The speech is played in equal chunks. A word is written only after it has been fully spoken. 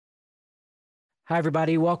Hi,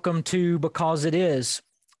 everybody. Welcome to Because It Is.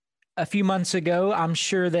 A few months ago, I'm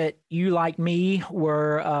sure that you, like me, we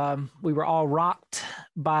were all rocked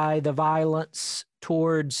by the violence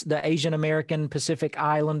towards the Asian American Pacific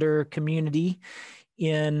Islander community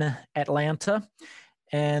in Atlanta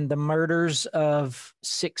and the murders of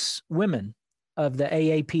 6 women of the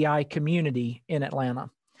AAPI community in Atlanta.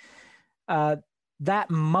 That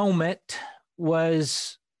moment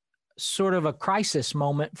was sort of a crisis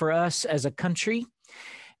moment for us as a country.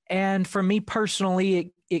 And for me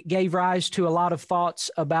personally, it gave rise to a lot of thoughts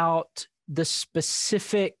about the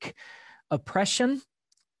specific oppression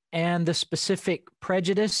and the specific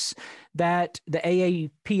prejudice that the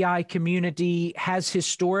AAPI community has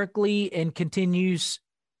historically and continues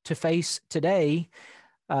to face today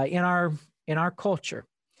in our culture.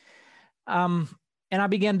 And I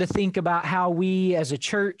began to think about how we as a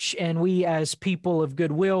church and we as people of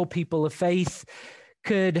goodwill, people of faith,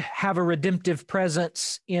 could have a redemptive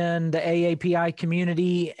presence in the AAPI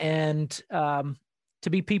community and to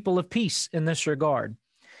be people of peace in this regard.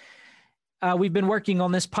 We've been working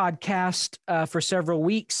on this podcast for several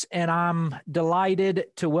weeks, and I'm delighted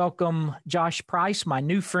to welcome Josh Price, my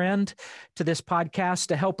new friend, to this podcast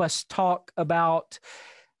to help us talk about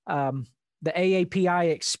the AAPI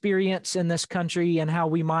experience in this country and how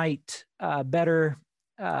we might better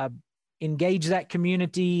engage that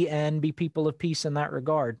community and be people of peace in that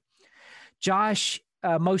regard. Josh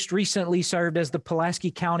most recently served as the Pulaski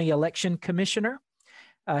County Election Commissioner.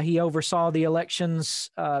 He oversaw the elections,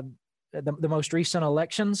 the most recent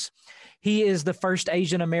elections. He is the first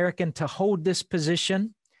Asian American to hold this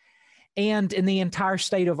position. And in the entire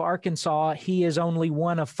state of Arkansas, he is only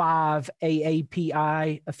one of 5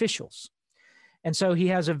 AAPI officials. And so he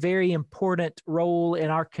has a very important role in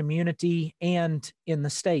our community and in the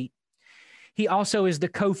state. He also is the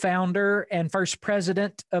co-founder and first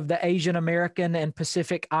president of the Asian American and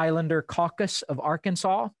Pacific Islander Caucus of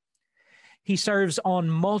Arkansas. He serves on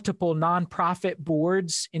multiple nonprofit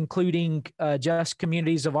boards, including Just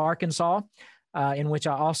Communities of Arkansas, in which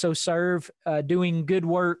I also serve, doing good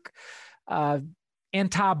work,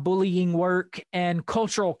 anti-bullying work, and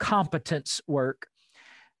cultural competence work.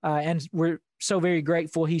 And we're so very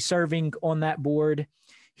grateful he's serving on that board.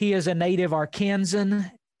 He is a native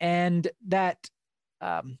Arkansan, and that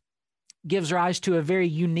gives rise to a very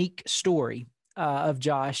unique story of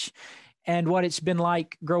Josh and what it's been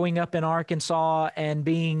like growing up in Arkansas and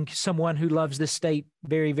being someone who loves this state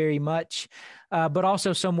very, very much, but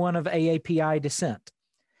also someone of AAPI descent.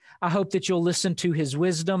 I hope that you'll listen to his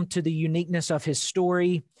wisdom, to the uniqueness of his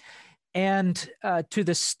story, and to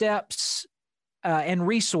the steps and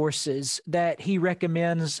resources that he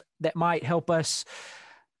recommends that might help us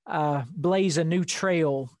blaze a new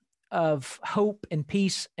trail of hope and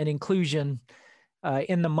peace and inclusion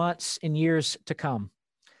in the months and years to come.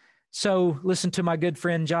 So listen to my good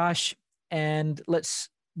friend Josh, and let's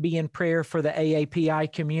be in prayer for the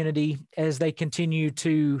AAPI community as they continue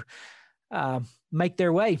to make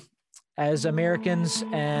their way as Americans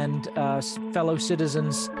and fellow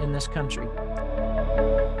citizens in this country.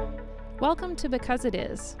 Welcome to Because It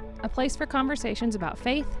Is, a place for conversations about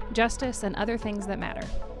faith, justice, and other things that matter.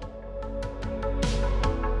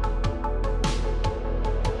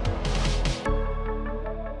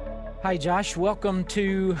 Hi, Josh. Welcome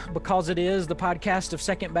to Because It Is, the podcast of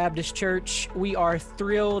Second Baptist Church. We are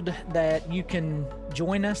thrilled that you can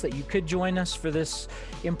join us, that you could join us for this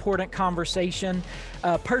important conversation.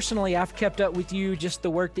 Personally, I've kept up with you, just the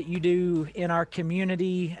work that you do in our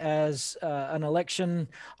community as an election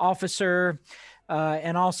officer,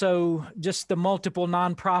 and also just the multiple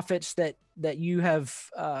nonprofits that you have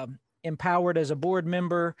empowered as a board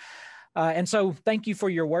member. And so thank you for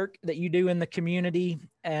your work that you do in the community.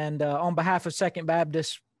 And on behalf of Second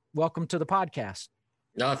Baptist, welcome to the podcast.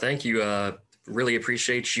 No, thank you. Really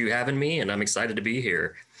appreciate you having me, and I'm excited to be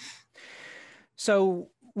here. So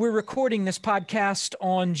we're recording this podcast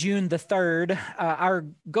on June the 3rd. Our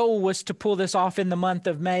goal was to pull this off in the month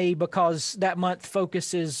of May because that month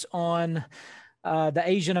focuses on the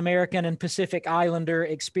Asian American and Pacific Islander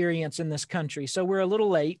experience in this country. So we're a little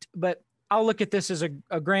late, but I'll look at this as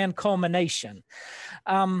a grand culmination.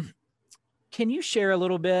 Can you share a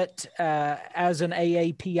little bit as an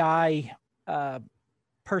AAPI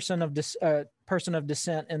person of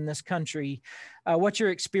dissent in this country, what your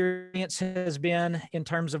experience has been in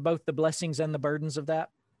terms of both the blessings and the burdens of that?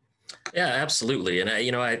 Yeah, absolutely. And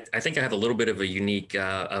I think I have a little bit of a unique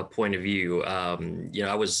point of view.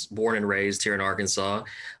 I was born and raised here in Arkansas,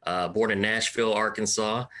 born in Nashville,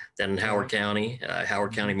 Arkansas, then in Howard County,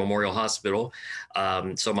 Howard County Memorial Hospital.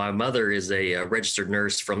 So my mother is a registered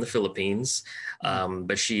nurse from the Philippines,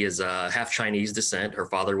 but she is half Chinese descent. Her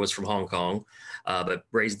father was from Hong Kong, but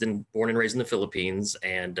born and raised in the Philippines.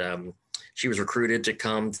 And she was recruited to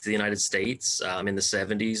come to the United States in the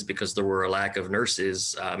 70s because there were a lack of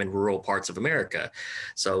nurses in rural parts of America.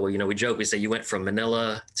 So, we joke, we say you went from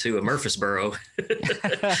Manila to Murfreesboro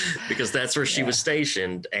because that's where she was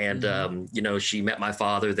stationed. And, she met my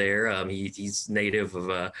father there. He's native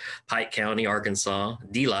of Pike County, Arkansas,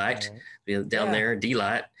 Delight, down there,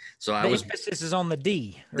 Delight. So the emphasis is on the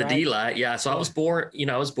D, right? The D-Light, yeah. So I was born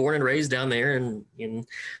and raised down there in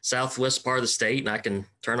southwest part of the state, and I can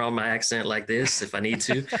turn on my accent like this if I need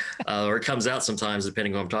to, or it comes out sometimes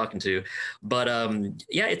depending on who I'm talking to. But I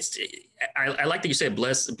like that you said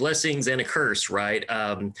blessings and a curse, right?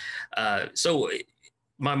 So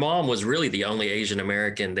my mom was really the only Asian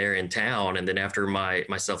American there in town, and then after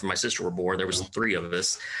myself and my sister were born, there was 3 of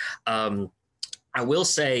us. I will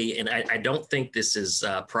say, and I don't think this is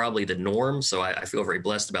probably the norm, so I feel very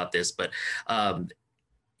blessed about this, but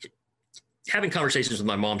having conversations with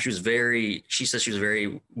my mom, she says she was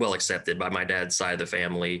very well accepted by my dad's side of the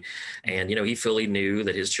family. And, he fully knew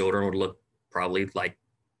that his children would look probably like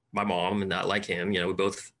my mom and not like him. We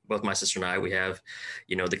both my sister and I, we have,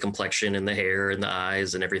 the complexion and the hair and the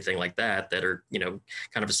eyes and everything like that are,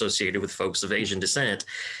 kind of associated with folks of Asian descent.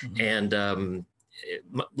 And,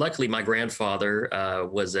 luckily, my grandfather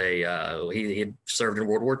was he had served in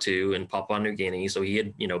World War II in Papua New Guinea, so he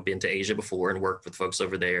had been to Asia before and worked with folks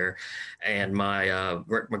over there. And my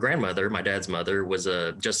grandmother, my dad's mother, was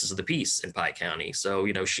a justice of the peace in Pike County, so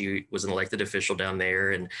she was an elected official down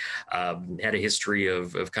there and had a history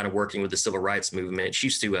of kind of working with the civil rights movement. She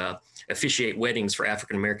used to officiate weddings for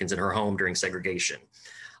African Americans in her home during segregation.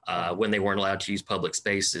 When they weren't allowed to use public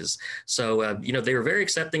spaces. So, they were very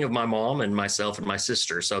accepting of my mom and myself and my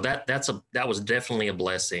sister. So that was definitely a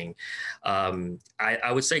blessing.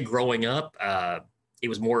 I would say growing up, I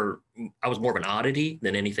was more of an oddity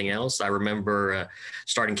than anything else. I remember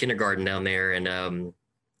starting kindergarten down there and,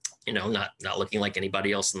 not looking like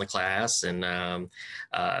anybody else in the class. And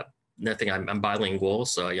nothing, I'm bilingual,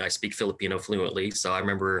 so I speak Filipino fluently. So I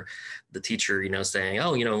remember the teacher, saying,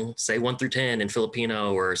 "Oh, say 1 through 10 in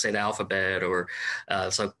Filipino, or say the alphabet, or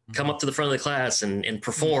so come up to the front of the class and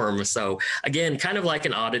perform." So again, kind of like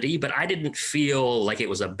an oddity, but I didn't feel like it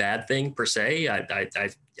was a bad thing per se.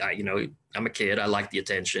 I'm a kid. I like the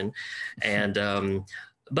attention, and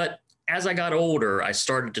but as I got older, I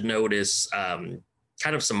started to notice kind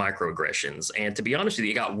of some microaggressions, and to be honest with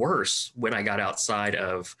you, it got worse when I got outside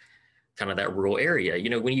of kind of that rural area.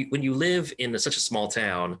 When you live in such a small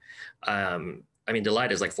town,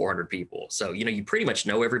 Delight is like 400 people. So, you pretty much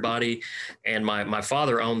know everybody. And my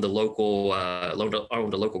father owned a local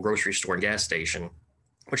grocery store and gas station,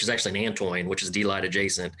 which is actually in Antoine, which is Delight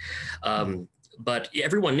adjacent. But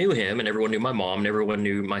everyone knew him, and everyone knew my mom, and everyone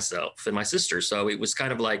knew myself and my sister. So it was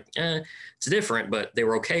kind of like, it's different, but they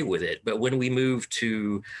were okay with it. But when we moved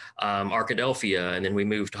to Arkadelphia, and then we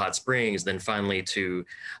moved to Hot Springs, then finally to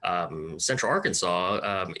Central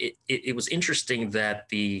Arkansas, it was interesting that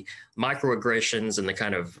the microaggressions and the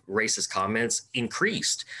kind of racist comments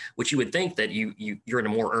increased, which you would think that you're in a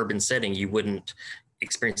more urban setting, you wouldn't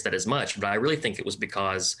experience that as much. But I really think it was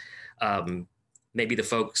because maybe the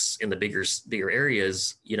folks in the bigger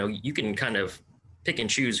areas, you can kind of pick and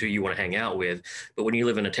choose who you want to hang out with. But when you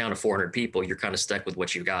live in a town of 400 people, you're kind of stuck with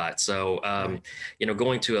what you got. So,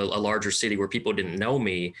 going to a larger city where people didn't know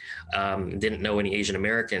me, didn't know any Asian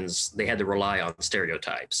Americans, they had to rely on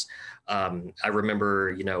stereotypes. I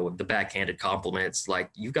remember, the backhanded compliments, like,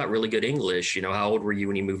 "You've got really good English. How old were you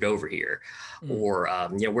when you moved over here?" Or,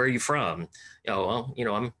 "Where are you from?" "Oh,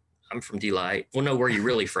 well, I'm from Delight." "Well, no, where are you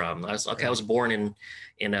really from?" I was born in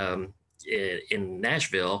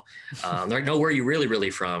Nashville. They're like, "No, where are you really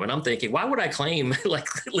from?" And I'm thinking, why would I claim like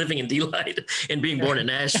living in Delight and being born in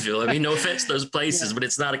Nashville? No offense to those places, but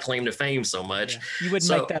it's not a claim to fame so much. You wouldn't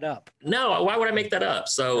make that up. No, why would I make that up?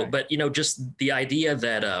 So, but just the idea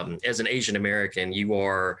that as an Asian American, you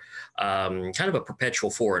are kind of a perpetual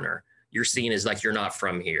foreigner. You're seen as like you're not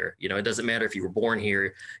from here. It doesn't matter if you were born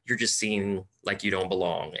here, you're just seen like you don't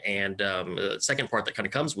belong. And the second part that kind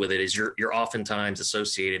of comes with it is you're oftentimes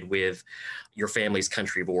associated with your family's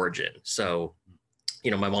country of origin. So,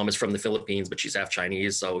 my mom is from the Philippines, but she's half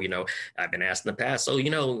Chinese. So, I've been asked in the past,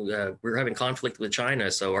 we're having conflict with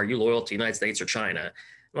China. So are you loyal to the United States or China?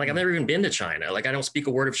 Like, I've never even been to China. Like, I don't speak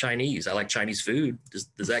a word of Chinese. I like Chinese food.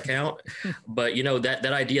 Does that count? But, you know, that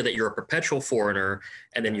idea that you're a perpetual foreigner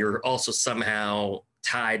and then you're also somehow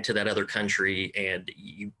tied to that other country, and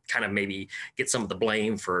you kind of maybe get some of the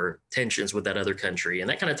blame for tensions with that other country. And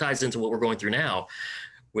that kind of ties into what we're going through now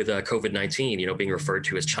with COVID-19, you know, being referred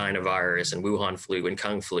to as China virus and Wuhan flu and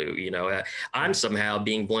Kung flu. You know, I'm somehow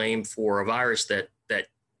being blamed for a virus that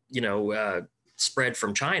you know, spread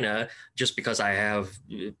from China just because I have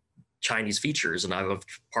Chinese features and I have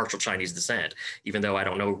partial Chinese descent, even though I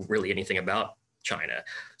don't know really anything about China.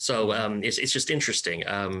 So it's just interesting.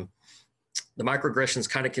 The microaggressions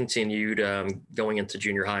kind of continued going into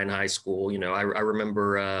junior high and high school. You know, I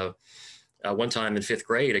remember one time in 5th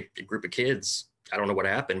grade, a group of kids, I don't know what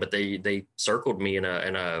happened, but they circled me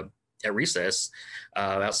at recess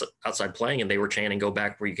outside playing, and they were chanting, "Go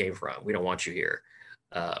back where you came from. We don't want you here."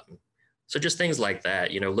 So just things like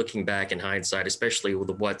that, you know, looking back in hindsight, especially with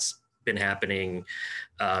what's been happening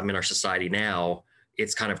in our society now,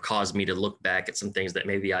 it's kind of caused me to look back at some things that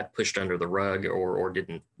maybe I pushed under the rug or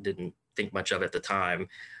didn't think much of at the time.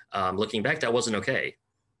 Looking back, that wasn't okay.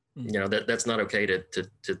 You know, that's not okay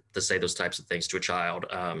to say those types of things to a child.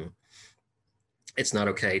 It's not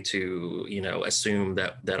okay to, you know, assume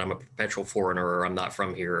that I'm a perpetual foreigner, or I'm not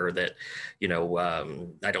from here, or that, you know,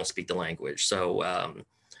 I don't speak the language. So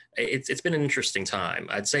it's been an interesting time.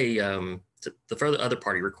 I'd say the further other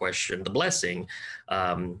part of your question, the blessing,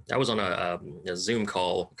 I was on a Zoom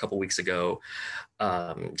call a couple weeks ago,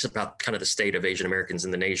 just about kind of the state of Asian Americans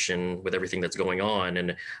in the nation with everything that's going on.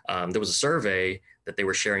 And there was a survey that they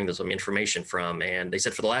were sharing some information from. And they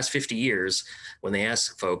said for the last 50 years, when they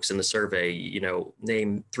ask folks in the survey, you know,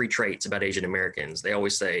 name 3 traits about Asian Americans, they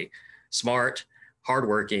always say smart,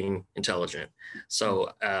 hardworking, intelligent.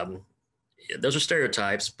 So those are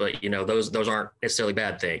stereotypes, but, you know, those aren't necessarily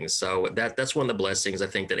bad things. So that's one of the blessings. I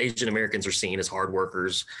think that Asian Americans are seen as hard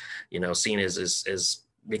workers, you know, seen as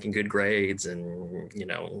making good grades and, you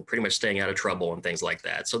know, pretty much staying out of trouble and things like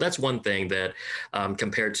that. So that's one thing that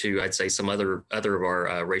compared to, I'd say, some other of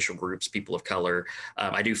our racial groups, people of color,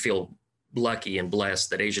 I do feel lucky and blessed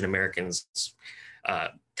that Asian Americans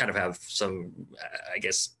kind of have some, I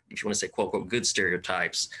guess, if you want to say, quote, quote, good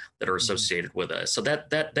stereotypes that are associated with us. So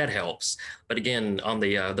that helps. But again, on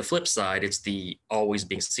the flip side, it's the always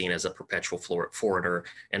being seen as a perpetual foreigner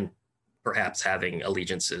and perhaps having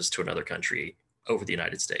allegiances to another country over the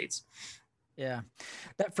United States. Yeah.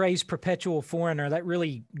 That phrase, perpetual foreigner, that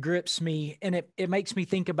really grips me. And it makes me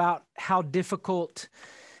think about how difficult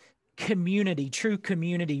true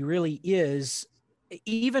community really is,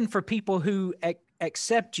 even for people who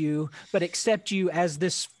accept you, but accept you as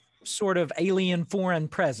this sort of alien foreign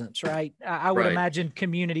presence, right? I would imagine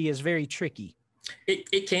community is very tricky.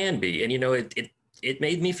 It can be. And, you know, it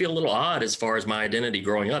made me feel a little odd as far as my identity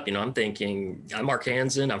growing up. You know, I'm thinking I'm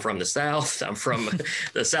Arkansan. I'm from the South. I'm from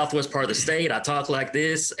the Southwest part of the state. I talk like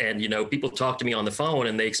this. And, you know, people talk to me on the phone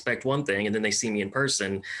and they expect one thing, and then they see me in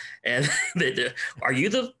person. And are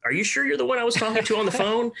you sure you're the one I was talking to on the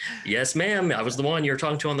phone? Yes, ma'am. I was the one you were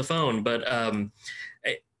talking to on the phone. But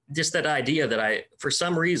just that idea that for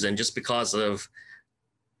some reason, just because of,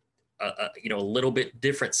 you know, a little bit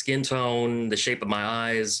different skin tone, the shape of my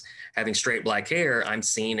eyes, having straight black hair, I'm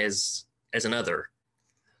seen as another.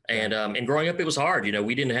 And growing up, it was hard. You know,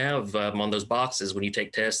 we didn't have on those boxes when you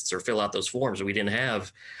take tests or fill out those forms, we didn't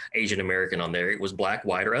have Asian American on there. It was black,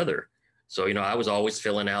 white, or other. So, you know, I was always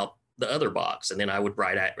filling out the other box, and then I would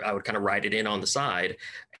kind of write it in on the side.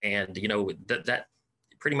 And, you know, that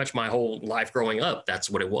pretty much my whole life growing up, that's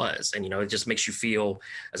what it was. And, you know, it just makes you feel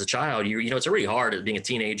as a child, you know, it's really hard as being a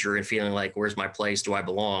teenager and feeling like, where's my place? Do I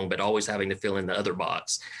belong? But always having to fill in the other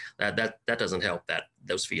box. That doesn't help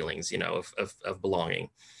those feelings, you know, of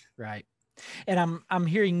belonging. Right. And I'm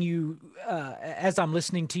hearing you, as I'm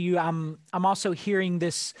listening to you, I'm also hearing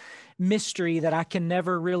this mystery that I can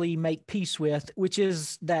never really make peace with, which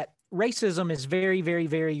is that racism is very, very,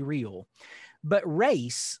 very real. But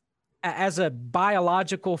race, as a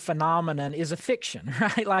biological phenomenon, is a fiction,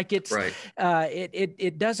 right? Like it's right.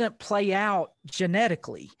 It doesn't play out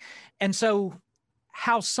genetically. And so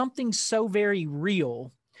how something so very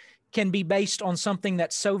real can be based on something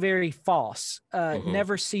that's so very false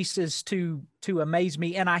never ceases to amaze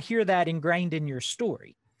me. And I hear that ingrained in your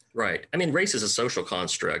story. Right. I mean, race is a social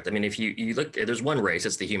construct. I mean, if you look, there's one race,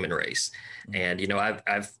 it's the human race. And, you know,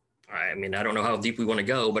 I mean, I don't know how deep we want to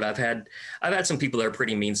go, but I've had some people that are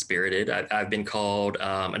pretty mean spirited. I've been called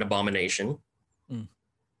an abomination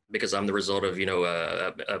because I'm the result of, you know,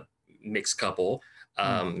 a mixed couple.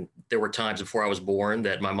 There were times before I was born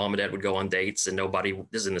that my mom and dad would go on dates and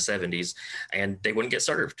this is in the 70s, and they wouldn't get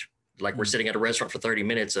served Like we're sitting at a restaurant for 30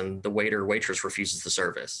 minutes and the waiter or waitress refuses the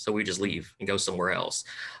service. So we just leave and go somewhere else.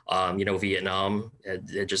 Vietnam,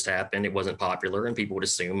 it just happened. It wasn't popular and people would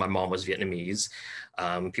assume my mom was Vietnamese.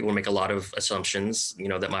 People would make a lot of assumptions,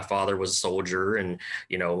 that my father was a soldier and,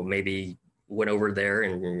 maybe went over there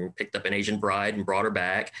and picked up an Asian bride and brought her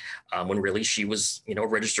back, when really she was, a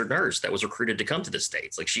registered nurse that was recruited to come to the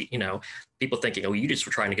States. Like people thinking, oh, you just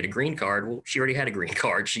were trying to get a green card. Well, she already had a green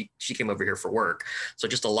card. She came over here for work. So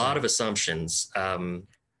just a lot of assumptions. Right.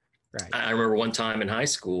 I remember one time in high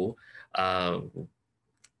school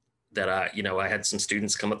that I had some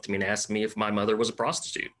students come up to me and ask me if my mother was a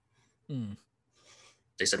prostitute.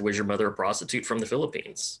 They said, was your mother a prostitute from the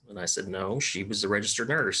Philippines? And I said, no, she was a registered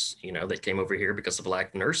nurse, that came over here because of lack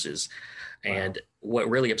of nurses. Wow. And what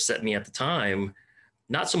really upset me at the time,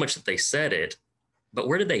 not so much that they said it, but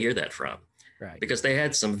where did they hear that from? Right. Because they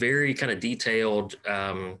had some very kind of detailed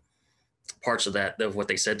parts of what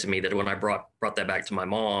they said to me, that when I brought that back to my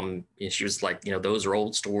mom, she was like, those are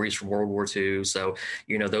old stories from World War II. So,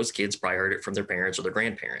 those kids probably heard it from their parents or their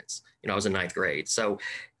grandparents. I was in 9th grade. So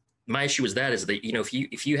my issue is that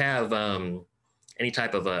if you have any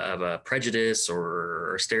type of a prejudice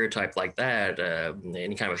or stereotype like that,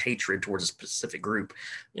 any kind of hatred towards a specific group,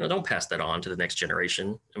 don't pass that on to the next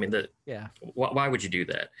generation. I mean, why would you do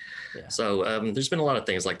that? Yeah. So there's been a lot of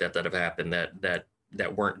things like that have happened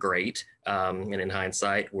that weren't great, and in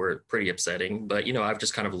hindsight were pretty upsetting. But I've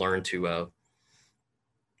just kind of learned to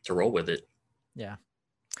roll with it. Yeah.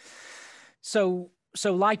 So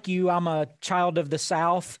like you, I'm a child of the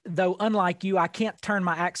South, though unlike you, I can't turn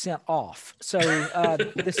my accent off. So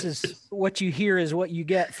this is what you hear is what you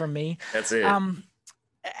get from me. That's it.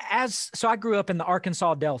 So I grew up in the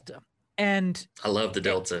Arkansas Delta, and I love the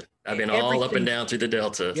Delta. I've been all up and down through the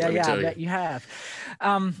Delta. Yeah, I bet you have.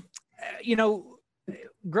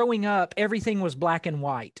 Growing up, everything was black and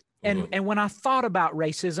white. And when I thought about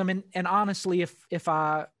racism, and honestly, if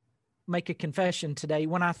I make a confession today,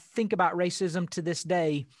 when I think about racism to this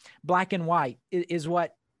day, black and white is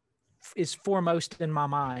what is foremost in my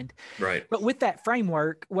mind. Right. But with that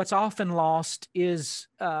framework, what's often lost is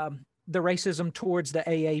the racism towards the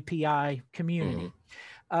AAPI community.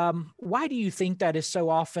 Why do you think that is so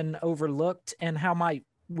often overlooked, and how might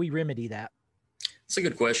we remedy that? It's a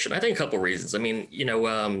good question. I think a couple of reasons. I mean,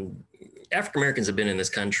 African Americans have been in this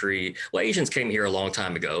country. Well, Asians came here a long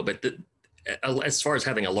time ago, but as far as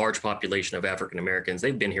having a large population of African Americans,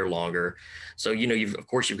 they've been here longer. So, you've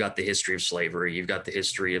got the history of slavery. You've got the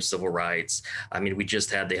history of civil rights. I mean, we just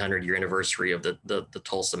had the 100-year anniversary of the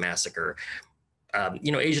Tulsa massacre.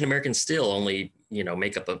 Asian Americans still only,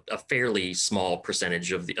 make up a fairly small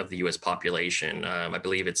percentage of the U.S. population. I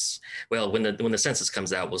believe it's, when the census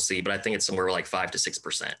comes out, we'll see, but I think it's somewhere like 5 to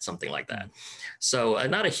 6%, something like that. So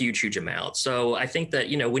not a huge amount. So I think that,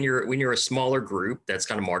 when you're a smaller group that's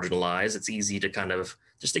kind of marginalized, it's easy to kind of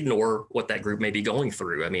just ignore what that group may be going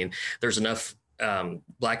through. I mean, there's enough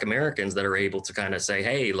Black Americans that are able to kind of say,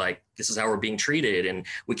 hey, like, this is how we're being treated. And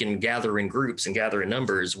we can gather in groups and gather in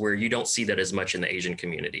numbers, where you don't see that as much in the Asian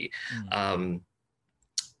community.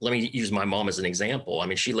 Let me use my mom as an example. I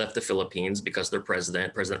mean, she left the Philippines because their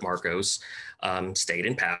President Marcos, stayed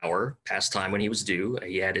in power past time when he was due.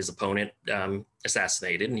 He had his opponent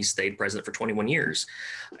assassinated, and he stayed president for 21 years.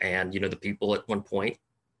 And, the people at one point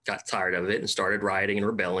got tired of it and started rioting and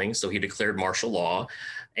rebelling. So he declared martial law.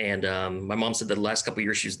 And my mom said that the last couple of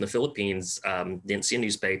years she was in the Philippines, didn't see a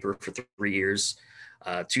newspaper for 3 years,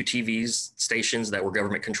 2 TV stations that were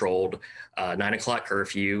government controlled, 9:00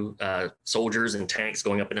 curfew, soldiers and tanks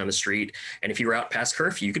going up and down the street. And if you were out past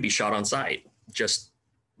curfew, you could be shot on sight just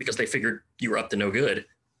because they figured you were up to no good.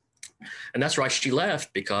 And that's why she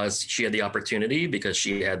left, because she had the opportunity, because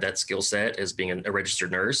she had that skill set as being a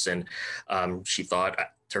registered nurse. And she thought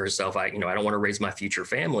to herself, I don't want to raise my future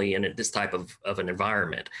family in this type of an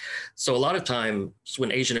environment. So a lot of times when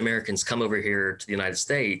Asian Americans come over here to the United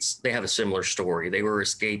States, they have a similar story. They were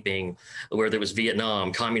escaping, whether it was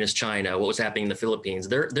Vietnam, communist China, what was happening in the Philippines.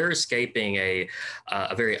 They're escaping a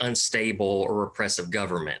very unstable or repressive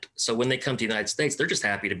government. So when they come to the United States, they're just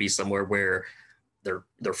happy to be somewhere where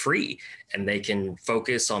they're free and they can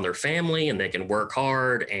focus on their family and they can work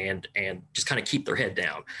hard and just kind of keep their head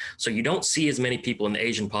down. So you don't see as many people in the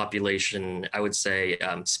Asian population, I would say,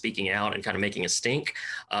 speaking out and kind of making a stink,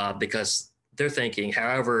 because they're thinking,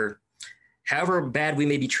 however bad we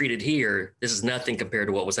may be treated here, this is nothing compared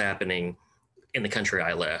to what was happening in the country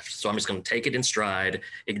I left. So I'm just going to take it in stride,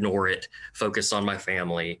 ignore it, focus on my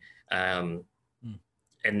family, and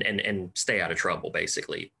stay out of trouble,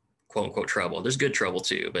 basically. quote unquote trouble. There's good trouble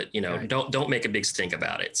too, but Right. don't make a big stink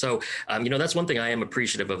about it. So that's one thing I am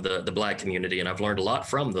appreciative of the Black community, and I've learned a lot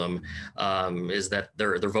from them, is that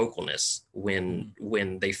their vocalness when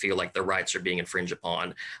they feel like their rights are being infringed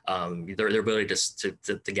upon, their ability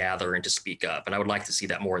to gather and to speak up. And I would like to see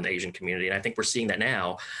that more in the Asian community. And I think we're seeing that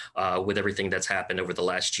now with everything that's happened over the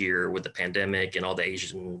last year with the pandemic and all the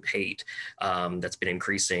Asian hate that's been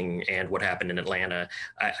increasing, and what happened in Atlanta.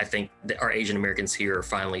 I think that our Asian Americans here are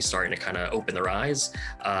finally starting to kind of open their eyes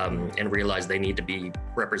and realize they need to be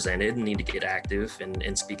represented and need to get active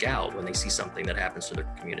and speak out when they see something that happens to their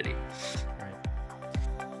community.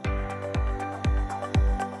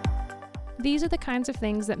 These are the kinds of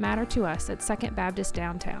things that matter to us at Second Baptist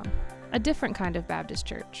Downtown, a different kind of Baptist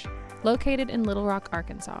church, located in Little Rock,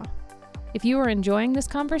 Arkansas. If you are enjoying this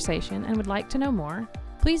conversation and would like to know more,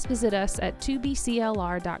 please visit us at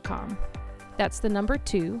 2bclr.com. That's the number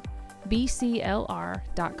 2,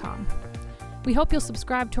 bclr.com. We hope you'll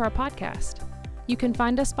subscribe to our podcast. You can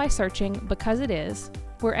find us by searching Because It Is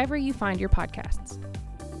wherever you find your podcasts.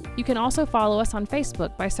 You can also follow us on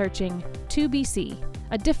Facebook by searching 2BC,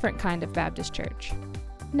 a different kind of Baptist church.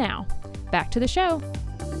 Now, back to the show.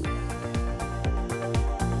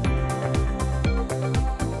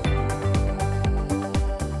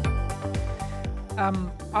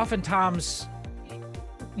 Oftentimes,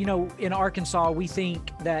 in Arkansas, we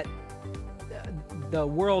think that the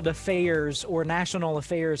world affairs or national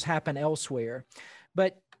affairs happen elsewhere.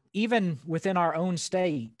 But even within our own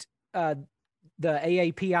state, the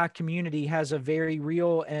AAPI community has a very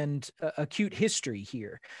real and acute history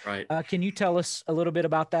here. Right. Can you tell us a little bit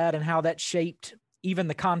about that and how that shaped even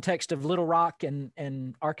the context of Little Rock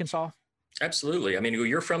and Arkansas? Absolutely. I mean,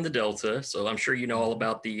 you're from the Delta, so I'm sure you know all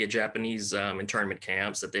about the Japanese internment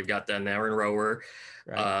camps that they've got down there in Rower.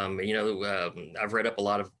 Right. I've read up a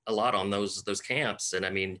lot on those camps, and I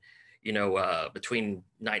mean, between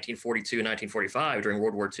 1942 and 1945, during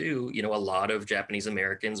World War II, a lot of Japanese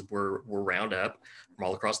Americans were round up from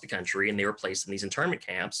all across the country, and they were placed in these internment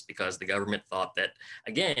camps because the government thought that,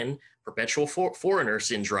 again, perpetual foreigner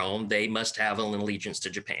syndrome, they must have an allegiance to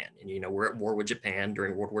Japan. And, we're at war with Japan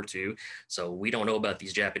during World War II, so we don't know about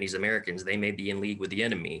these Japanese Americans. They may be in league with the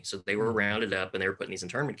enemy. So they were rounded up and they were put in these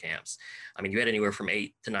internment camps. I mean, you had anywhere from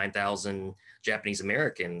 8,000 to 9,000 Japanese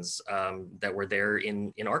Americans that were there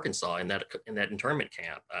in Arkansas in that internment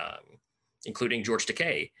camp, including George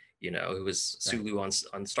Takei, who was Sulu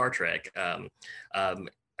on Star Trek.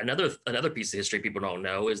 Another piece of history people don't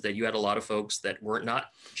know is that you had a lot of folks that were not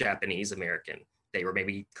Japanese American. They were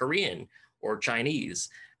maybe Korean or Chinese.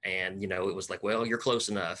 And, it was like, well, you're close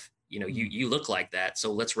enough. You look like that.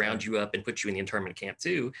 So let's round you up and put you in the internment camp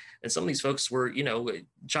too. And some of these folks were,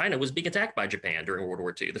 China was being attacked by Japan during World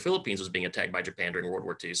War II. The Philippines was being attacked by Japan during World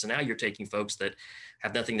War II. So now you're taking folks that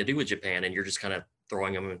have nothing to do with Japan and you're just kind of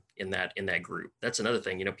throwing them in that group. That's another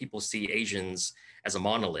thing. People see Asians as a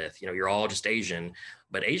monolith. You're all just Asian,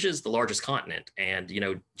 but Asia is the largest continent, and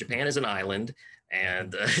Japan is an island,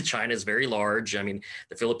 and China is very large. I mean,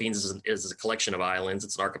 the Philippines is a collection of islands.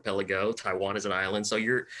 It's an archipelago. Taiwan is an island. So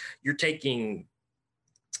you're taking.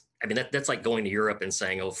 I mean, that's like going to Europe and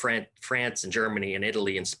saying, oh, France and Germany and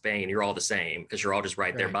Italy and Spain, you're all the same because you're all just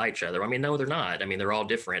right there by each other. I mean, no, they're not. I mean, they're all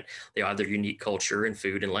different. They have their unique culture and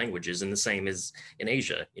food and languages, and the same as in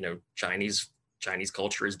Asia. Chinese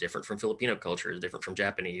culture is different from Filipino culture, is different from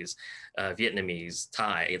Japanese, Vietnamese,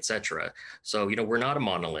 Thai, etc. So, we're not a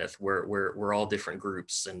monolith. We're all different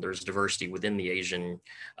groups, and there's diversity within the Asian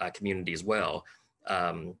community as well.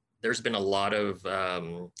 There's been a lot of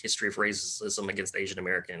history of racism against Asian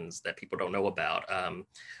Americans that people don't know about.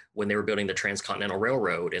 When they were building the Transcontinental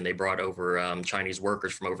Railroad and they brought over Chinese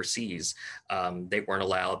workers from overseas, they weren't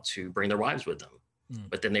allowed to bring their wives with them.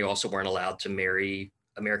 But then they also weren't allowed to marry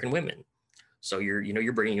American women. So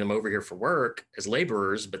you're bringing them over here for work as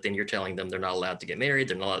laborers, but then you're telling them they're not allowed to get married.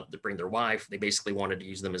 They're not allowed to bring their wife. They basically wanted to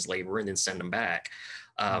use them as labor and then send them back.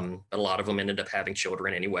 But a lot of them ended up having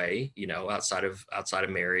children anyway, outside of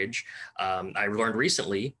marriage. I learned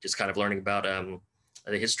recently, just kind of learning about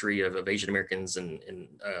the history of Asian Americans in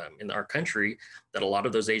our country, that a lot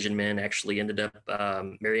of those Asian men actually ended up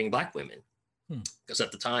marrying Black women. Because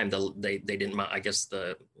at the time they didn't, I guess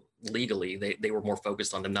legally they were more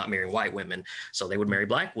focused on them not marrying white women, so they would marry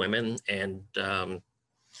Black women and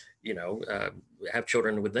have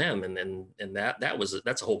children with them, and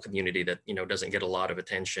that's a whole community that doesn't get a lot of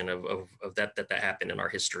attention of that happened in our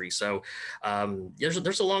history. So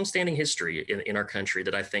there's a long-standing history in our country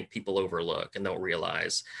that I think people overlook and don't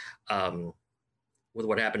realize. With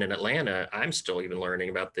what happened in Atlanta, I'm still even learning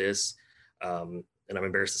about this. and I'm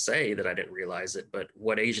embarrassed to say that I didn't realize it, but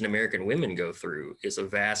what Asian American women go through is a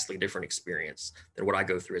vastly different experience than what I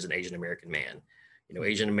go through as an Asian American man. You know,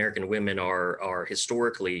 Asian American women are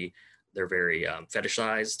historically, they're very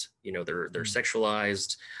fetishized. You know, they're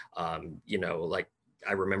sexualized. You know, like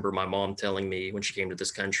I remember my mom telling me when she came to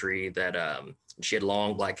this country that she had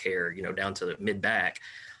long black hair, you know, down to the mid back.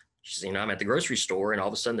 She's, you know, I'm at the grocery store and all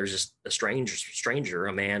of a sudden there's just a stranger,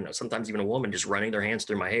 a man, sometimes even a woman, just running their hands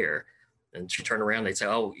through my hair. And she turned around, they'd say,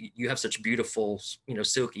 "Oh, you have such beautiful, you know,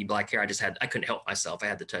 silky black hair. I couldn't help myself. I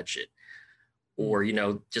had to touch it." Or, you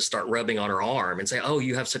know, just start rubbing on her arm and say, "Oh,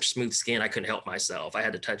 you have such smooth skin. I couldn't help myself. I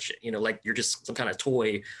had to touch it." You know, like you're just some kind of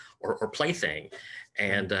toy or plaything.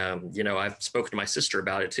 And, you know, I've spoken to my sister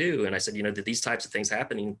about it too. And I said, you know, did these types of things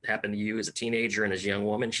happen to you as a teenager and as a young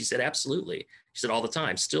woman? She said, absolutely. She said, all the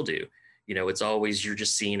time, still do. You know, it's always, you're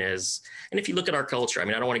just seen as, and if you look at our culture, I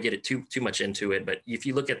mean, I don't want to get it too much into it, but if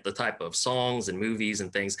you look at the type of songs and movies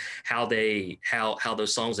and things, how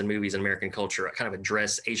those songs and movies in American culture kind of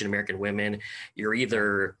address Asian American women, you're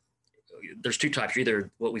either, there's two types. You're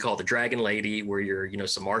either what we call the dragon lady, where you're, you know,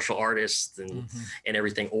 some martial artist and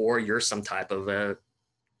everything, or you're some type of a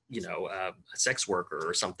sex worker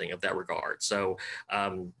or something of that regard. So,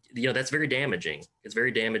 you know, that's very damaging. It's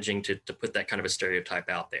very damaging to put that kind of a stereotype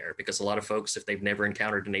out there, because a lot of folks, if they've never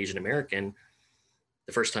encountered an Asian American,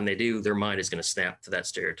 the first time they do, their mind is going to snap to that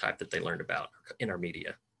stereotype that they learned about in our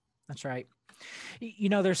media. That's right. You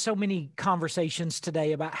know, there's so many conversations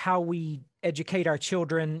today about how we educate our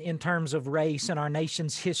children in terms of race and our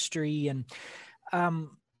nation's history. And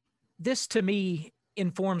this, to me,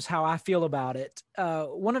 informs how I feel about it.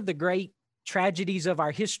 One of the great tragedies of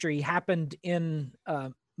our history happened in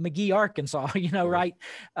McGehee, Arkansas, you know, right?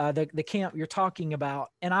 The camp you're talking about.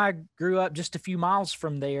 And I grew up just a few miles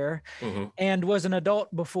from there and was an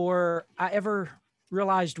adult before I ever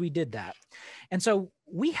realized we did that. And so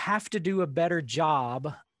we have to do a better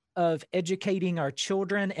job of educating our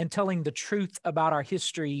children and telling the truth about our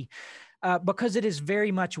history, because it is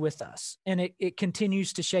very much with us and it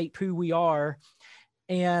continues to shape who we are.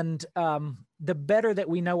 And the better that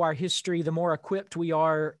we know our history, the more equipped we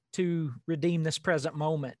are to redeem this present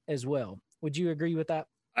moment as well. Would you agree with that?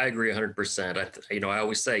 I agree 100%. I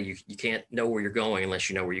always say you can't know where you're going unless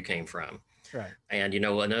you know where you came from. Right. And, you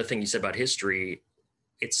know, another thing you said about history,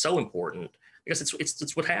 it's so important because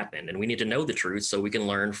it's what happened, and we need to know the truth so we can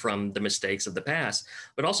learn from the mistakes of the past.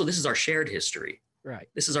 But also, this is our shared history. Right.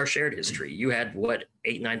 This is our shared history. You had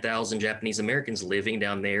 9,000 Japanese Americans living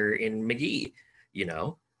down there in McGehee, you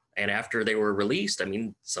know, and after they were released, I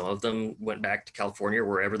mean, some of them went back to California,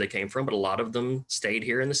 wherever they came from, but a lot of them stayed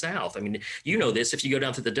here in the South. I mean, you know this, if you go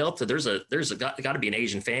down to the Delta, there's got to be an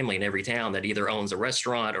Asian family in every town that either owns a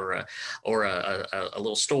restaurant or a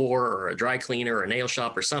little store or a dry cleaner or a nail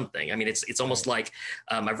shop or something. I mean, it's almost like,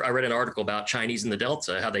 I read an article about Chinese in the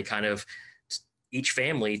Delta, how they kind of, each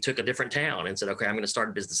family took a different town and said, okay, I'm going to start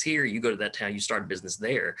a business here. You go to that town, you start a business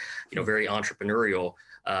there, you know, very entrepreneurial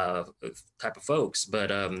type of folks.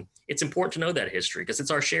 But it's important to know that history because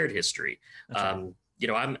it's our shared history. Right. You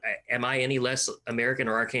know, am I any less American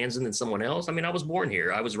or Arkansan than someone else? I mean, I was born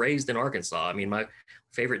here. I was raised in Arkansas. I mean, my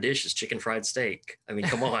favorite dish is chicken fried steak. I mean,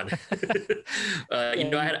 come on. You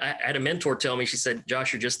know, I had a mentor tell me, she said,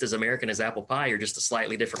 Josh, you're just as American as apple pie. You're just a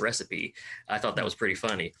slightly different recipe. I thought that was pretty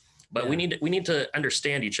funny. But we need to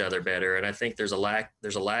understand each other better. And I think there's a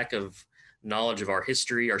lack of knowledge of our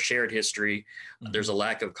history, our shared history. There's a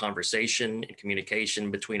lack of conversation and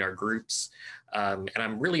communication between our groups. And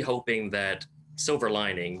I'm really hoping that silver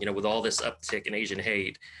lining, you know, with all this uptick in Asian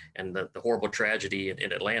hate and the horrible tragedy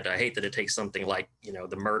in Atlanta, I hate that it takes something like, you know,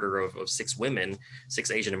 the murder of six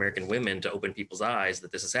Asian American women to open people's eyes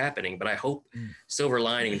that this is happening. But I hope silver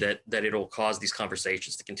lining that it'll cause these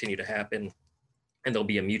conversations to continue to happen. And there'll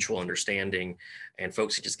be a mutual understanding, and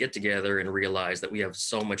folks can just get together and realize that we have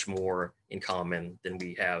so much more in common than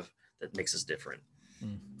we have that makes us different.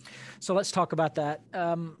 So let's talk about that.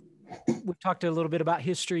 We've talked a little bit about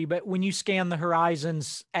history, but when you scan the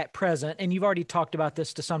horizons at present, and you've already talked about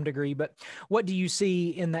this to some degree, but what do you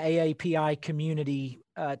see in the AAPI community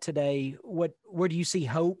today? Where do you see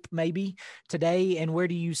hope maybe today, and where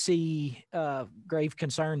do you see grave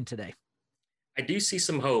concern today? I do see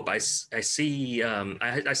some hope. I see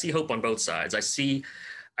hope on both sides. I see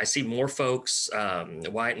more folks,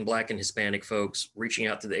 white and Black and Hispanic folks, reaching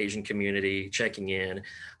out to the Asian community, checking in.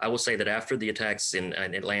 I will say that after the attacks in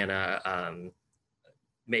Atlanta,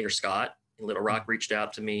 Mayor Scott in Little Rock reached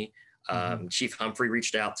out to me. Chief Humphrey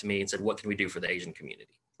reached out to me and said, "What can we do for the Asian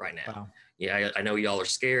community right now?" Wow. Yeah, I know y'all are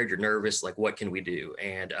scared, you're nervous. Like, what can we do?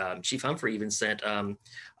 And Chief Humphrey even sent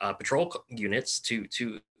patrol units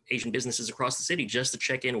to Asian businesses across the city just to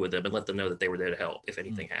check in with them and let them know that they were there to help if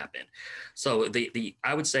anything happened. So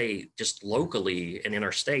I would say just locally and in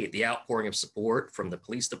our state, the outpouring of support from the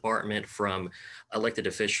police department, from elected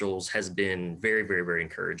officials has been very, very, very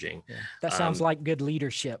encouraging. Yeah. That sounds like good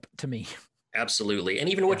leadership to me. Absolutely. And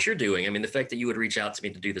even what you're doing, I mean, the fact that you would reach out to me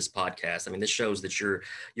to do this podcast, I mean, this shows that you're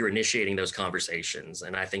initiating those conversations.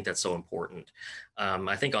 And I think that's so important.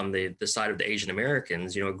 I think on the side of the Asian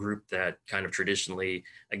Americans, a group that kind of traditionally,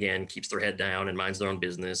 again, keeps their head down and minds their own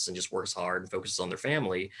business and just works hard and focuses on their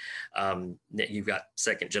family. You've got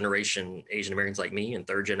second generation Asian Americans like me and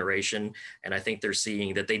third generation. And I think they're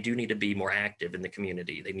seeing that they do need to be more active in the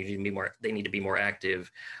community. They need to be more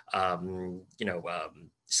active,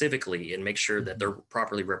 civically, and make sure that they're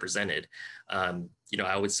properly represented.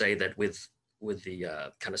 I would say that with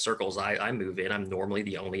the kind of circles I move in, I'm normally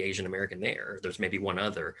the only Asian American there. There's maybe one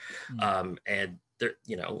other. And there,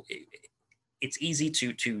 it's easy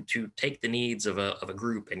to take the needs of a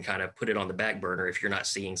group and kind of put it on the back burner if you're not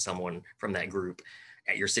seeing someone from that group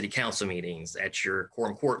at your city council meetings, at your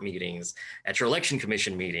quorum court meetings, at your election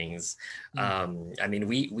commission meetings. I mean,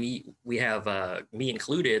 we have, me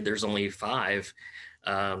included, there's only 5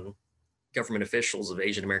 government officials of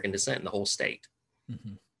Asian American descent in the whole state.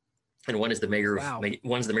 And one is the mayor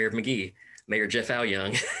one's the mayor of McGee, Mayor Jeff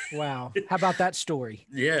Al-Young. Wow. How about that story?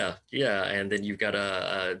 Yeah. And then you've got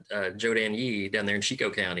Joe Dan Yee down there in Chico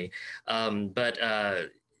County.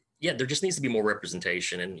 Yeah, there just needs to be more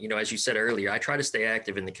representation. And, as you said earlier, I try to stay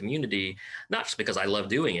active in the community, not just because I love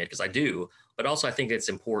doing it, because I do, but also I think it's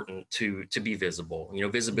important to be visible.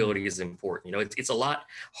 Visibility is important. It's a lot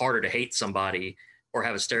harder to hate somebody or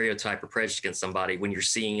have a stereotype or prejudice against somebody when you're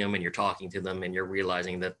seeing them and you're talking to them and you're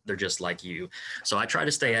realizing that they're just like you. So I try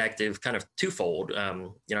to stay active kind of twofold. I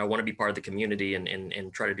want to be part of the community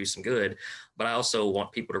and try to do some good, but I also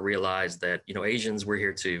want people to realize that, Asians, we're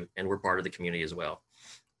here too, and we're part of the community as well.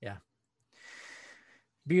 Yeah.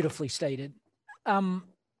 Beautifully stated.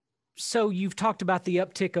 So you've talked about the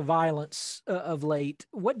uptick of violence of late.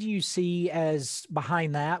 What do you see as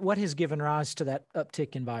behind that? What has given rise to that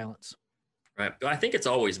uptick in violence? Right. I think it's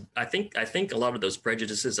always, I think a lot of those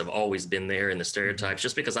prejudices have always been there in the stereotypes,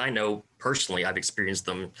 just because I know personally I've experienced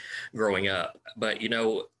them growing up. But,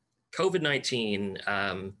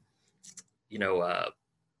 COVID-19,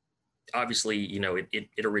 obviously,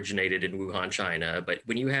 it originated in Wuhan, China. But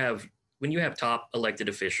when you have top elected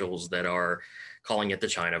officials that are calling it the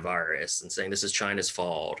China virus and saying this is China's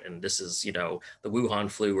fault and this is, the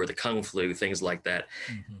Wuhan flu or the Kung flu, things like that,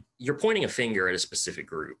 you're pointing a finger at a specific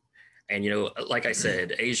group. And, like I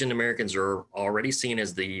said, Asian Americans are already seen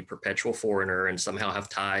as the perpetual foreigner and somehow have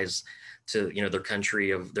ties to, their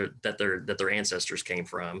country that their ancestors came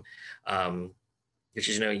from. Which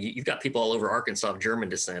is, you've got people all over Arkansas of German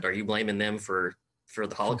descent. Are you blaming them for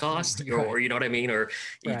the Holocaust? Right. Or you know what I mean? Or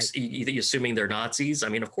Right. you assuming they're Nazis? I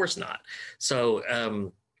mean, of course not.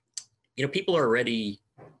 So, people are already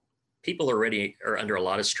under a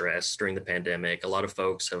lot of stress during the pandemic. A lot of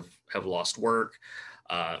folks have lost work.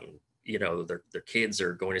 Their kids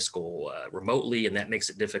are going to school remotely, and that makes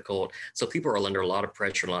it difficult. So people are under a lot of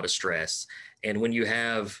pressure and a lot of stress. And when you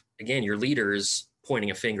have, again, your leaders pointing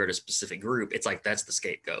a finger at a specific group, it's like that's the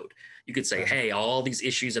scapegoat. You could say, hey, all these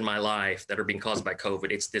issues in my life that are being caused by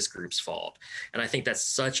COVID, it's this group's fault. And I think that's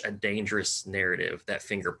such a dangerous narrative, that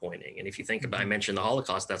finger pointing. And if you think about, I mentioned the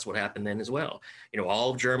Holocaust, that's what happened then as well.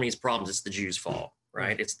 All of Germany's problems, it's the Jews' fault,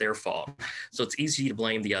 right? It's their fault. So it's easy to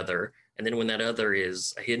blame the other. And then when that other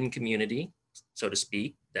is a hidden community, so to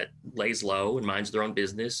speak, that lays low and minds their own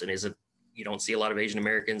business and isn't, you don't see a lot of Asian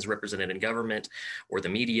Americans represented in government or the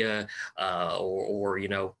media, or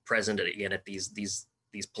present again at these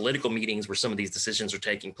political meetings where some of these decisions are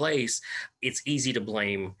taking place. It's easy to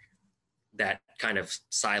blame that kind of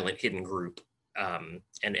silent hidden group and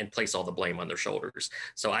place all the blame on their shoulders.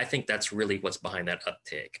 So I think that's really what's behind that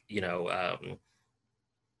uptick.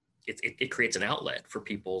 It creates an outlet for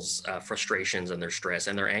people's frustrations and their stress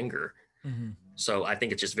and their anger. So I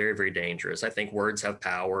think it's just very, very dangerous. I think words have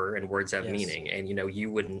power and words have meaning. And,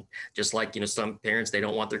 you wouldn't, just like, some parents, they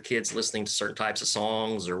don't want their kids listening to certain types of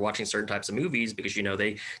songs or watching certain types of movies because,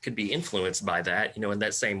 they could be influenced by that. In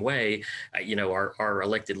that same way, our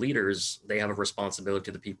elected leaders, they have a responsibility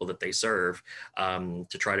to the people that they serve,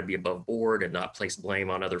 to try to be above board and not place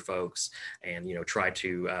blame on other folks and, try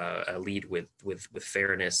to lead with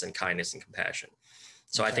fairness and kindness and compassion.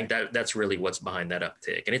 So I think that's really what's behind that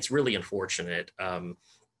uptick, and it's really unfortunate.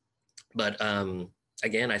 But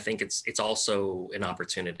again, I think it's also an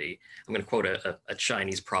opportunity. I'm going to quote a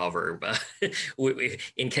Chinese proverb: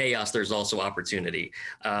 "In chaos, there's also opportunity."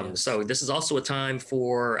 Yes. So this is also a time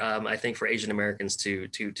for, I think, for Asian Americans to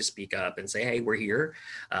speak up and say, "Hey, we're here."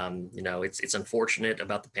 It's unfortunate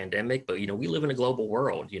about the pandemic, but we live in a global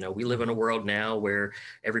world. We live in a world now where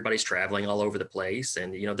everybody's traveling all over the place,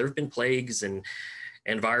 and there have been plagues and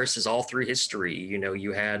viruses all through history.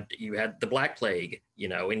 You had the Black Plague,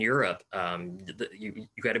 in Europe. You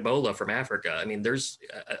had Ebola from Africa. I mean, there's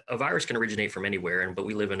a virus can originate from anywhere, but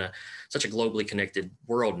we live in such a globally connected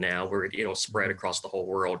world now where it'll spread across the whole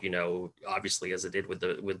world. Obviously, as it did with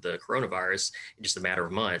the coronavirus in just a matter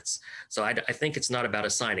of months. So I think it's not about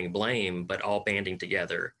assigning blame, but all banding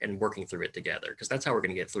together and working through it together, because that's how we're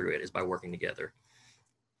going to get through it, is by working together.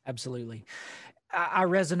 Absolutely. I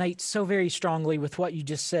resonate so very strongly with what you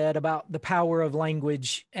just said about the power of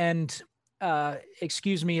language. And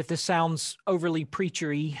excuse me if this sounds overly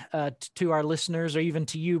preachery to our listeners or even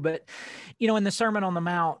to you, but, in the Sermon on the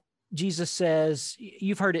Mount, Jesus says,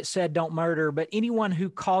 you've heard it said, don't murder, but anyone who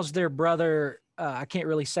calls their brother, I can't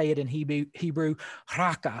really say it in Hebrew,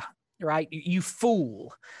 raka, right? You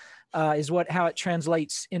fool, is how it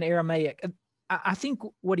translates in Aramaic. I think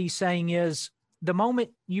what he's saying is, the moment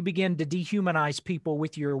you begin to dehumanize people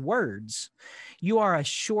with your words, you are a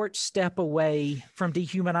short step away from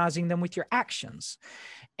dehumanizing them with your actions.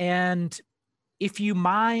 And if you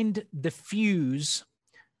mind the fuse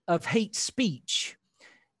of hate speech,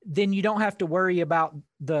 then you don't have to worry about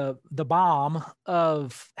the bomb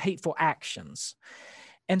of hateful actions.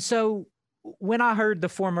 And so when I heard the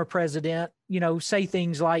former president, say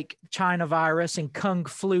things like China virus and Kung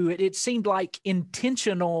flu, it seemed like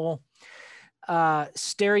intentional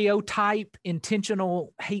stereotype,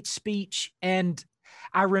 intentional hate speech. And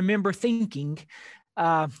I remember thinking,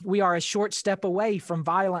 we are a short step away from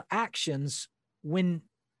violent actions when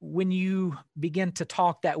you begin to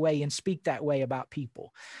talk that way and speak that way about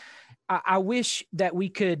people. I wish that we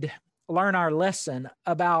could learn our lesson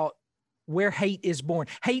about where hate is born.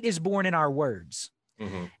 Hate is born in our words.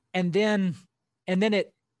 Mm-hmm. And then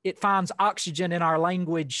it finds oxygen in our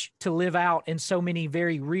language to live out in so many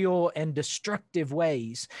very real and destructive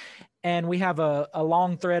ways. And we have a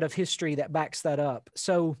long thread of history that backs that up.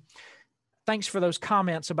 So thanks for those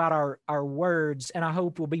comments about our words. And I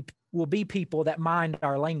hope we'll be people that mind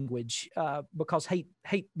our language, because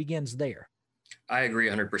hate begins there. I agree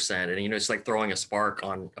 100%. And, it's like throwing a spark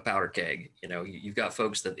on a powder keg. You've got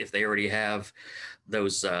folks that if they already have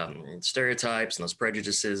those stereotypes and those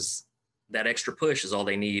prejudices, that extra push is all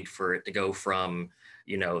they need for it to go from,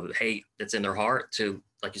 hate that's in their heart to,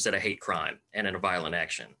 like you said, a hate crime and in a violent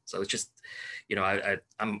action. So it's just,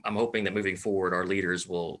 I'm hoping that moving forward, our leaders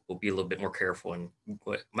will be a little bit more careful. And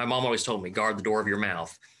my mom always told me, guard the door of your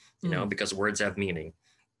mouth, because words have meaning.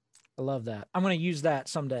 I love that. I'm going to use that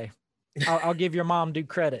someday. I'll give your mom due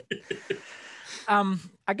credit.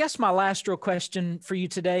 I guess my last real question for you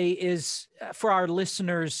today is for our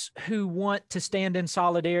listeners who want to stand in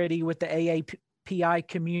solidarity with the AAPI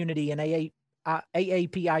community and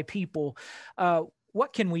AAPI people.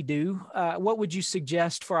 What can we do? What would you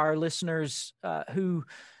suggest for our listeners who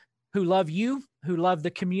love you, who love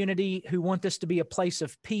the community, who want this to be a place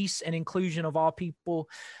of peace and inclusion of all people?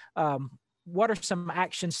 What are some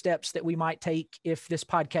action steps that we might take if this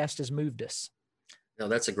podcast has moved us? No,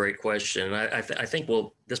 that's a great question. And I think,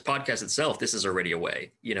 this podcast itself, this is already a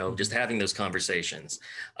way, just having those conversations,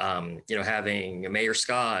 having Mayor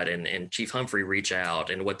Scott and Chief Humphrey reach out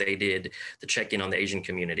and what they did to check in on the Asian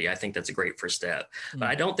community. I think that's a great first step. But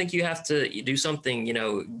I don't think you have to do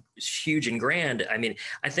something, huge and grand. I mean,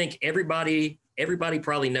 I think everybody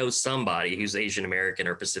probably knows somebody who's Asian American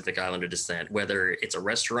or Pacific Islander descent, whether it's a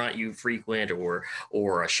restaurant you frequent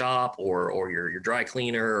or a shop or your dry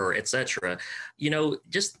cleaner or et cetera.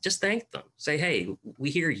 Just thank them. Say, hey, we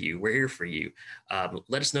hear you. We're here for you.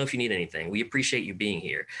 Let us know if you need anything. We appreciate you being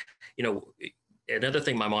here. Another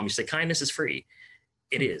thing my mom used to say, kindness is free.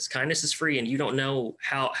 It is. Kindness is free, and you don't know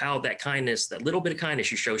how that kindness, that little bit of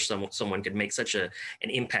kindness you show someone could make such an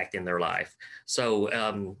impact in their life.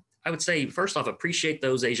 So I would say, first off, appreciate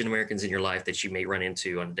those Asian Americans in your life that you may run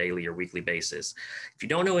into on a daily or weekly basis. If you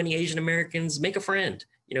don't know any Asian Americans, make a friend.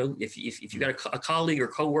 If you got a colleague or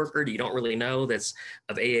coworker that you don't really know that's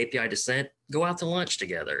of AAPI descent, go out to lunch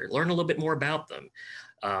together. Learn a little bit more about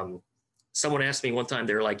them. Someone asked me one time,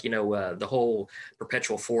 they're like, the whole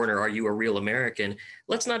perpetual foreigner, are you a real American?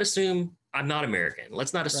 Let's not assume I'm not American.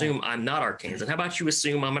 Let's not assume I'm not Arkansan. How about you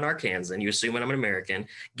assume I'm an Arkansan? You assume I'm an American,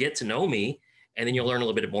 get to know me, and then you'll learn a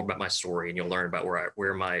little bit more about my story, and you'll learn about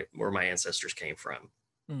where my ancestors came from.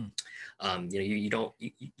 Mm. You don't,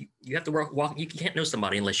 you have to walk, you can't know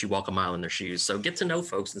somebody unless you walk a mile in their shoes. So get to know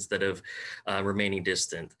folks instead of remaining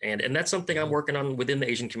distant. And that's something I'm working on within the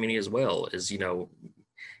Asian community as well, is,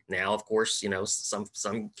 now, of course,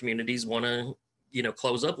 some communities want to,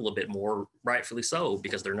 close up a little bit more, rightfully so,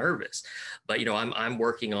 because they're nervous. But, I'm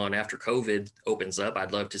working on, after COVID opens up,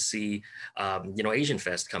 I'd love to see, Asian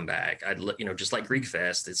Fest come back. Just like Greek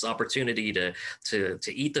Fest, it's opportunity to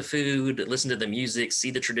eat the food, listen to the music,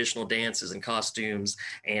 see the traditional dances and costumes,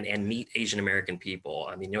 and meet Asian American people.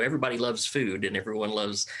 I mean, everybody loves food and everyone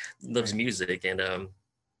loves Right. music, and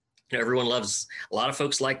everyone loves, a lot of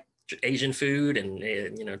folks like Asian food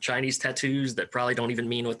and Chinese tattoos that probably don't even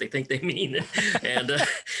mean what they think they mean, and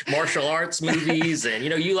martial arts movies, and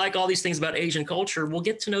you like all these things about Asian culture. We'll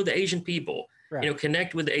get to know the Asian people, Right.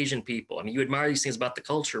 connect with the Asian people. I mean, you admire these things about the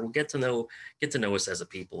culture. We'll get to know us as a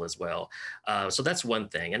people as well. So that's one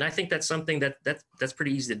thing, and I think that's something that's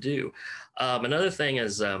pretty easy to do. Another thing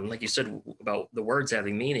is, like you said about the words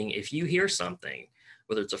having meaning. If you hear something,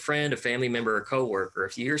 whether it's a friend, a family member, a coworker,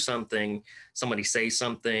 if you hear somebody say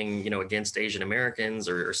something, against Asian Americans,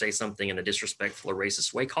 or say something in a disrespectful or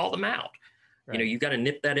racist way, call them out. Right. You got to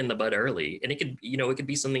nip that in the bud early. And it could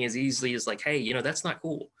be something as easily as like, hey, that's not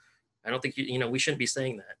cool. I don't think, we shouldn't be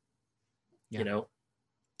saying that. Yeah.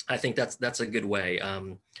 I think that's a good way.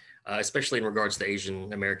 Especially in regards to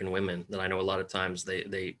Asian American women, that I know a lot of times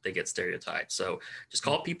they get stereotyped. So just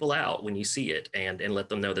call people out when you see it, and let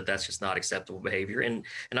them know that that's just not acceptable behavior. And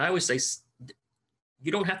I always say,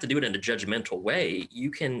 you don't have to do it in a judgmental way.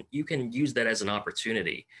 You can use that as an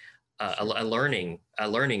opportunity, a learning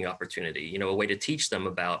opportunity. A way to teach them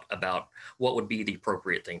about what would be the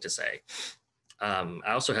appropriate thing to say.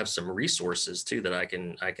 I also have some resources too that I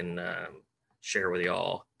can share with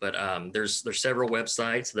y'all. But there's several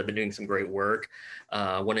websites that have been doing some great work.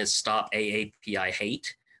 One is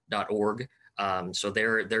stopaapihate.org. So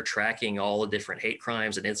they're tracking all the different hate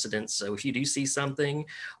crimes and incidents. So if you do see something,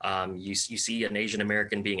 you see an Asian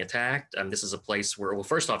American being attacked, this is a place where, well,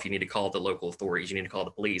 first off, you need to call the local authorities, you need to call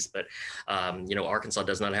the police. But Arkansas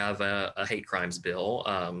does not have a hate crimes bill.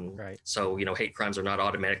 Right. So hate crimes are not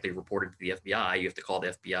automatically reported to the FBI. You have to call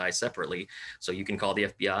the FBI separately. So you can call the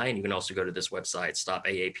FBI, and you can also go to this website,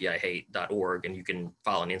 stopaapihate.org, and you can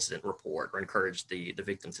file an incident report or encourage the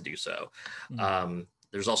victim to do so. Mm.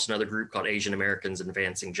 There's also another group called Asian Americans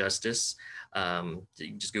Advancing Justice. You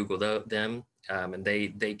just Google them, and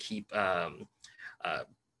they keep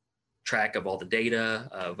track of all the data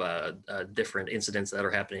of different incidents that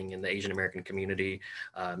are happening in the Asian American community.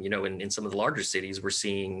 In some of the larger cities, we're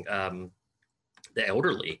seeing the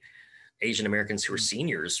elderly Asian Americans who are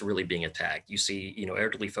seniors really being attacked. You see,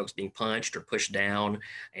 elderly folks being punched or pushed down,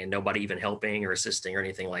 and nobody even helping or assisting or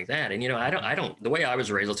anything like that. And I don't. The way I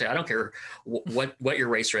was raised, I'll tell you, I don't care what your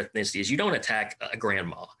race or ethnicity is. You don't attack a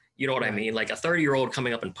grandma. You know what I mean? Like a 30-year-old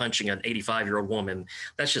coming up and punching an 85-year-old woman.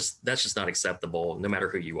 That's just not acceptable, no matter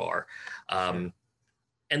who you are. And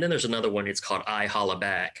then there's another one. It's called I Holla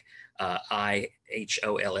Back.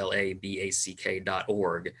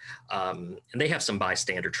 IHOLLABACK.org. And they have some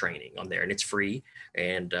bystander training on there, and it's free.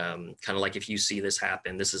 And kind of like, if you see this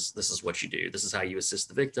happen, this is what you do. This is how you assist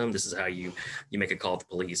the victim. This is how you make a call to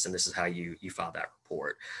police, and this is how you file that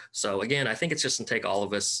report. So again, I think it's just going to take all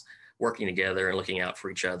of us working together and looking out for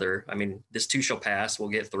each other. I mean, this too shall pass. We'll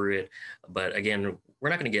get through it. But again, we're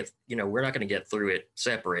not going to get through it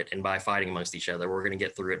separate and by fighting amongst each other. We're going to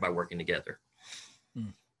get through it by working together.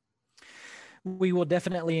 We will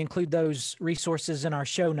definitely include those resources in our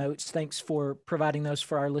show notes. Thanks for providing those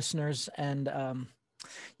for our listeners. And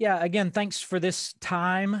again, thanks for this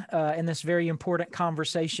time in this very important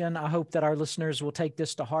conversation. I hope that our listeners will take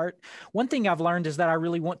this to heart. One thing I've learned is that I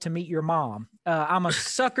really want to meet your mom. I'm a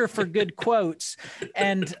sucker for good quotes,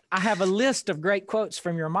 and I have a list of great quotes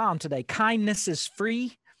from your mom today. Kindness is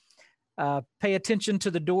free. Pay attention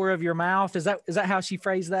to the door of your mouth. Is that how she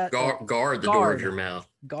phrased that? Guard the door of your mouth.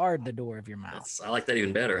 Guard the door of your mouth. I like that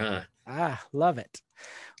even better, huh? Love it.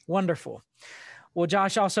 Wonderful. Well,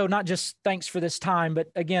 Josh, also not just thanks for this time, but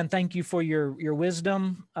again, thank you for your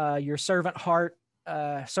wisdom, your servant heart,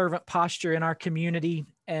 servant posture in our community,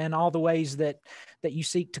 and all the ways that you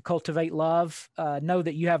seek to cultivate love. Know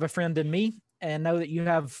that you have a friend in me, and know that you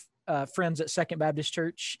have friends at Second Baptist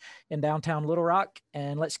Church in downtown Little Rock,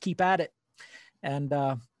 and let's keep at it and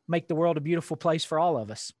make the world a beautiful place for all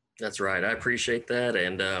of us. That's right. I appreciate that.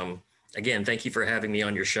 And again, thank you for having me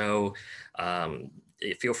on your show.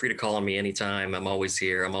 Feel free to call on me anytime. I'm always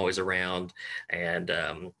here. I'm always around. And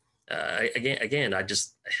again, I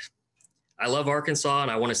love Arkansas,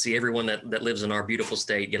 and I want to see everyone that lives in our beautiful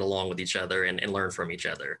state get along with each other and learn from each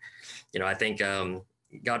other. I think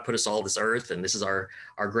God put us all this earth, and this is our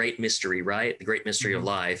great mystery, right? The great mystery of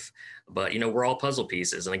life. But, we're all puzzle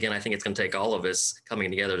pieces. And again, I think it's going to take all of us coming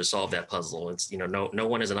together to solve that puzzle. It's, no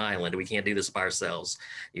one is an island. We can't do this by ourselves.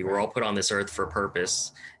 We're all put on this earth for a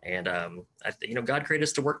purpose. And, God created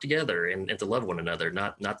us to work together and to love one another,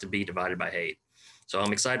 not to be divided by hate. So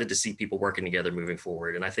I'm excited to see people working together moving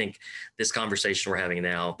forward. And I think this conversation we're having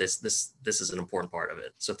now, this is an important part of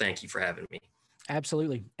it. So thank you for having me.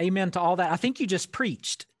 Absolutely. Amen to all that. I think you just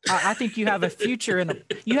preached. I think you have a future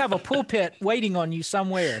you have a pulpit waiting on you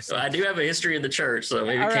somewhere. So. Well, I do have a history in the church, so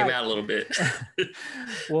maybe it came out a little bit.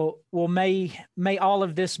 Well, may all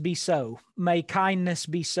of this be so. May kindness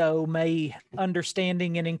be so. May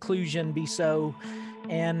understanding and inclusion be so.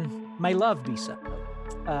 And may love be so.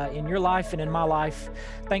 In your life and in my life.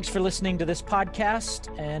 Thanks for listening to this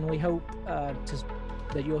podcast, and we hope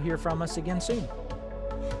that you'll hear from us again soon.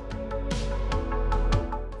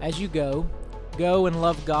 As you go and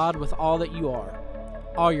love God with all that you are,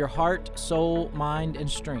 all your heart, soul, mind, and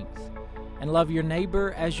strength, and love your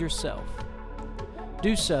neighbor as yourself.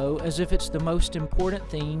 Do so as if it's the most important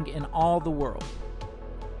thing in all the world,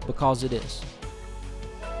 because it is.